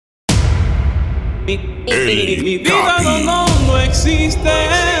Mi vida no existe,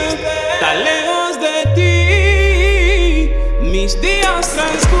 tan lejos de ti. Mis días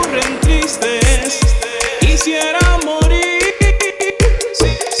transcurren tristes. Quisiera morir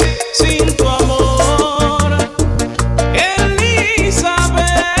sin tu amor, Elizabeth.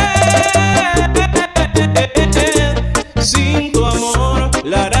 Sin tu amor,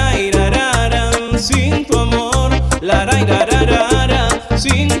 la ra ira ra ra. Sin tu amor, la ra ira ra ra.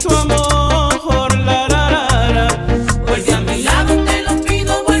 Sin tu amor.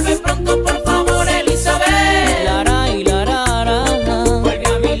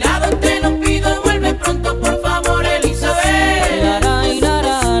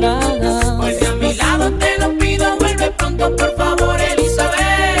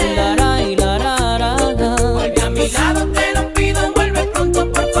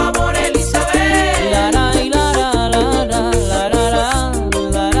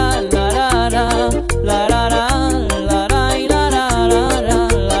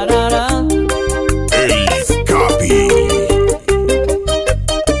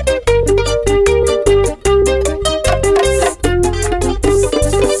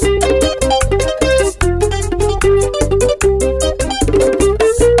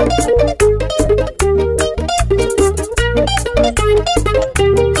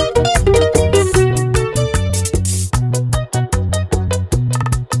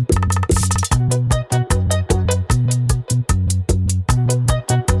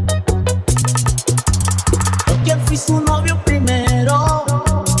 Fui su novio primero,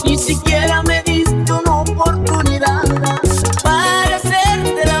 ni siquiera me diste una oportunidad para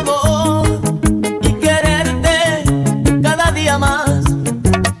hacerte el amor y quererte cada día más.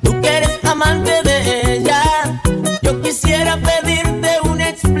 Tú que eres amante de ella, yo quisiera pedirte una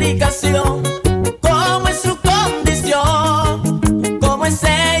explicación. ¿Cómo es su condición? ¿Cómo es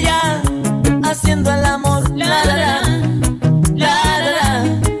ella haciendo el amor? La, la, la.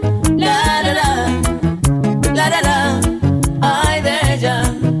 Ay de ella,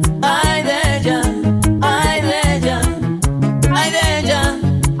 ay de ella, ay de ella, ay de ella,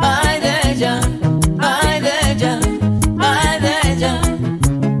 ay de ella, ay de ella, ay de ella,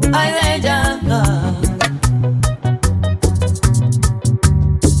 ay de ella.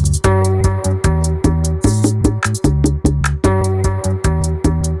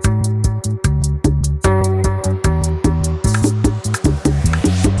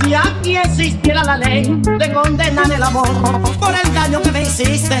 Si aquí existiera la ley de condenar el amor por el daño que me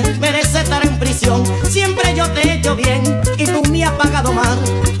hiciste, merece estar en prisión. Siempre yo te he hecho bien y tú me has pagado mal.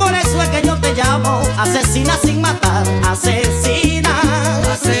 Por eso es que yo te llamo asesina sin matar. Asesina,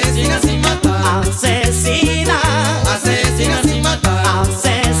 asesina sin matar, asesina, asesina sin matar,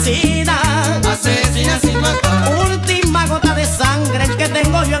 asesina, asesina sin matar. Última gota de sangre que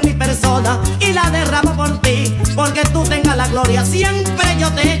tengo yo en mi persona y la derramo por ti, porque tú tengas la gloria. Siempre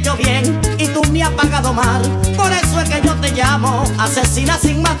yo te he hecho bien y tú me has pagado mal. Por eso es que yo te llamo asesina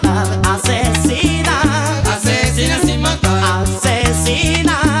sin matar. Asesina, Asesina sin matar,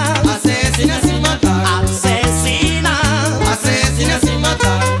 asesina, asesina sin matar, asesina, asesina sin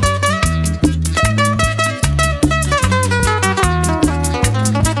matar.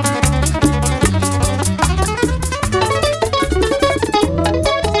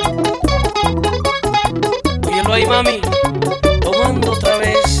 Óyelo ahí, mami, tomando otra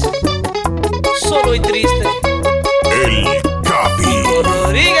vez, solo y triste. El Capi.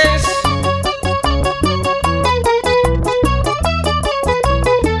 Rodríguez.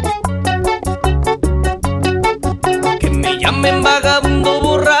 Que me llamen vagabundo,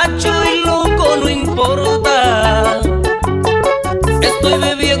 borracho y loco, no importa. Estoy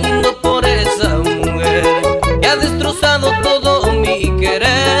bebiendo por esa mujer que ha destrozado todo mi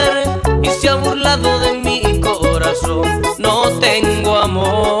querer y se ha burlado de mi corazón. No tengo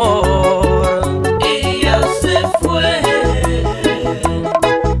amor. Ella se fue,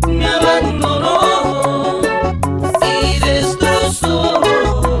 me abandonó y destrozó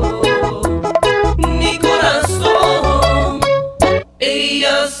mi corazón.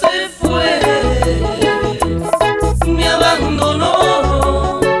 Ella se fue, me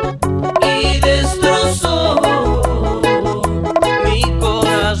abandonó y destrozó mi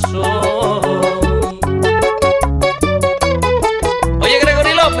corazón. Oye,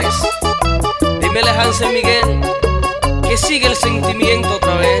 Gregory López, dímele a Hansel Miguel que sigue el sentimiento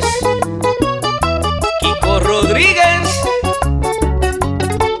otra vez. Kiko Rodríguez.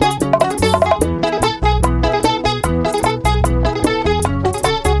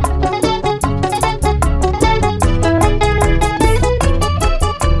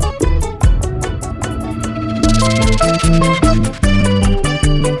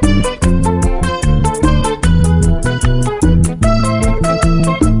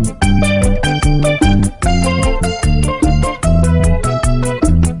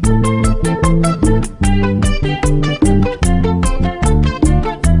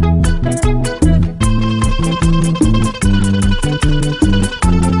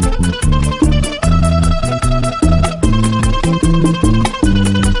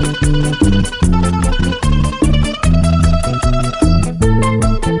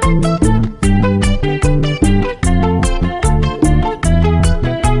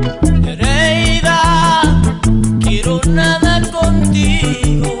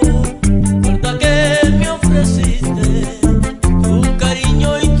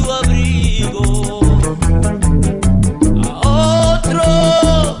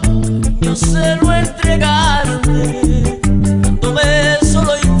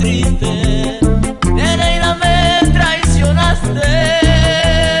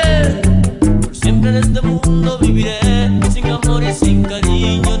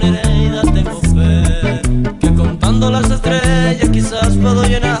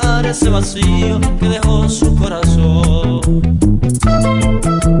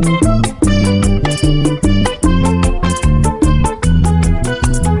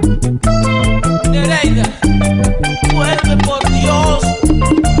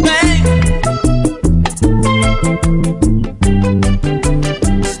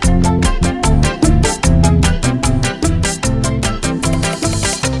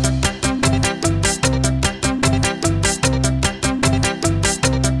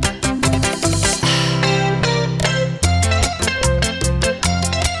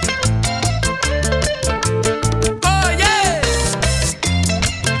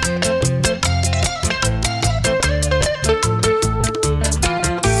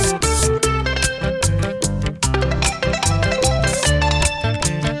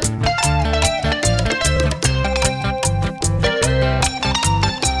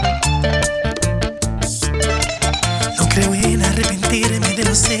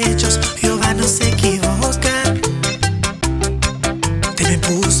 suerte me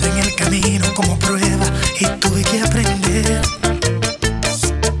puso en el camino como prueba y tuve que aprender.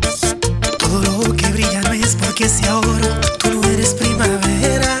 Todo lo que brilla no es porque sea oro, tú no eres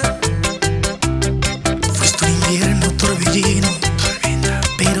primavera. Fuiste un invierno torbellino,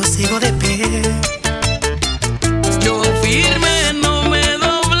 pero sigo de pie. Yo firme no me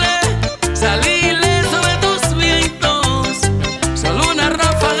doblé, salí ileso de tus vientos. Solo una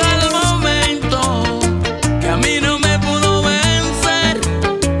ráfaga al momento que a mí no me pudo vencer.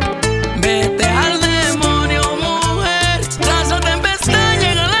 Vete al demonio, mujer. Tras la tempestad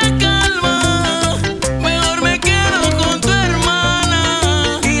llega la calma. Mejor me quedo con tu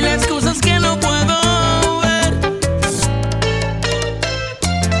hermana y las cosas que no puedo ver.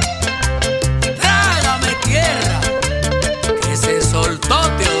 Trágame tierra, que se soltó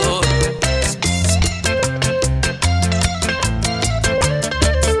Teodoro.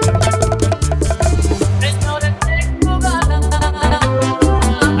 Señores, tengo ganas,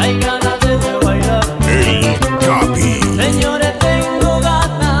 hay ganas de bailar. El Capi. Señores, tengo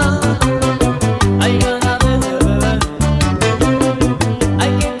ganas, hay ganas de beber.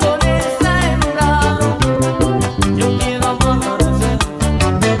 Hay que con esa hembra yo quiero amanecer.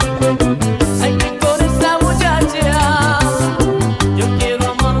 Hay que con esa muchacha yo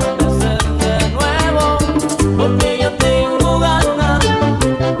quiero amanecer de nuevo. Porque yo tengo ganas,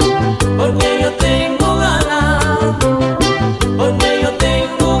 porque yo tengo ganas, porque yo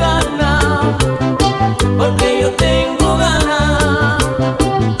tengo ganas, porque yo tengo ganas.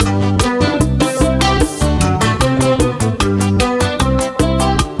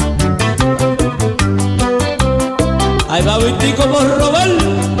 Ahí va Vitico por robar.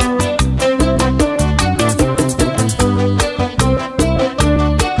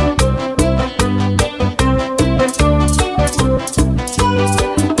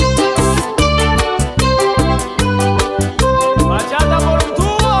 Bachata por un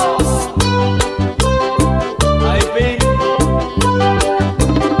tubo. Ahí ven.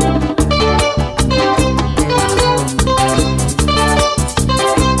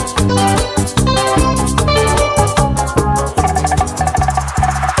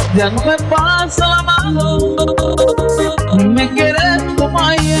 Ya no me pasa la mano, ni me quieres como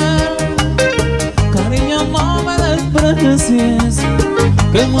ayer. Cariño, no me desprecies,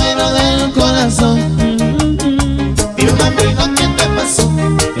 que muero del corazón. Dime amigo, ¿qué te pasó?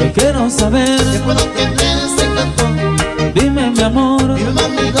 Yo quiero saber, ¿Qué fue lo que te desencantó? dime mi amor. Dime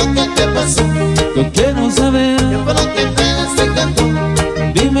amigo, ¿qué te pasó? Yo quiero saber, ¿Qué fue lo que te desencantó?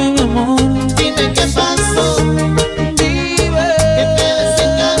 dime mi amor. Dime qué pasó, Dime, que te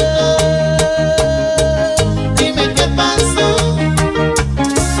desencantó. Dime qué pasó,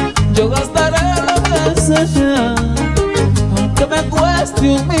 yo gastaré lo que sea, aunque me cueste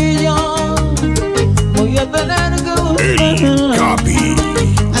un millón. Voy a tener que El buscarla Capi.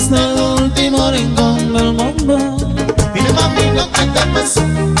 hasta el último rincón del mundo. dime amigo, ¿qué te pasó?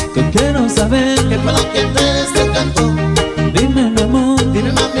 Que quiero saber, ¿Qué fue lo que te desencantó? dime mi amor. Dime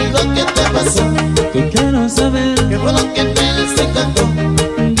amigo, ¿qué te pasó? Que quiero saber, ¿Qué fue lo que te desencantó?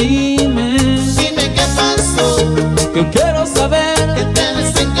 dime. Dime qué pasó, Que quiero saber, que te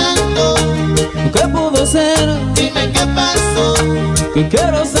desencantó. qué pudo ser. Dime qué pasó, Que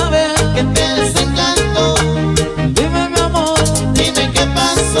quiero saber, que te desencantó. dime mi amor. Dime qué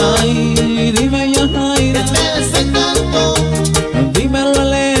pasó, Ay, dime ya, ay, que te desencantó. dímelo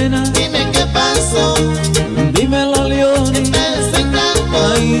Elena, Dime qué pasó, dímelo que León. te desencantó.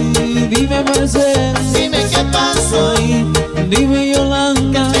 Ay, dime Mercedes, Dime qué pasó, ay, dime que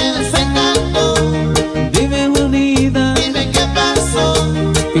Yolanda, te desencantó. dime Juanita. Dime qué pasó,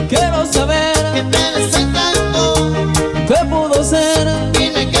 Que quiero saber, que te desencantó. qué pudo ser.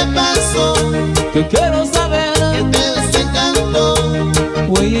 Dime qué pasó, Que quiero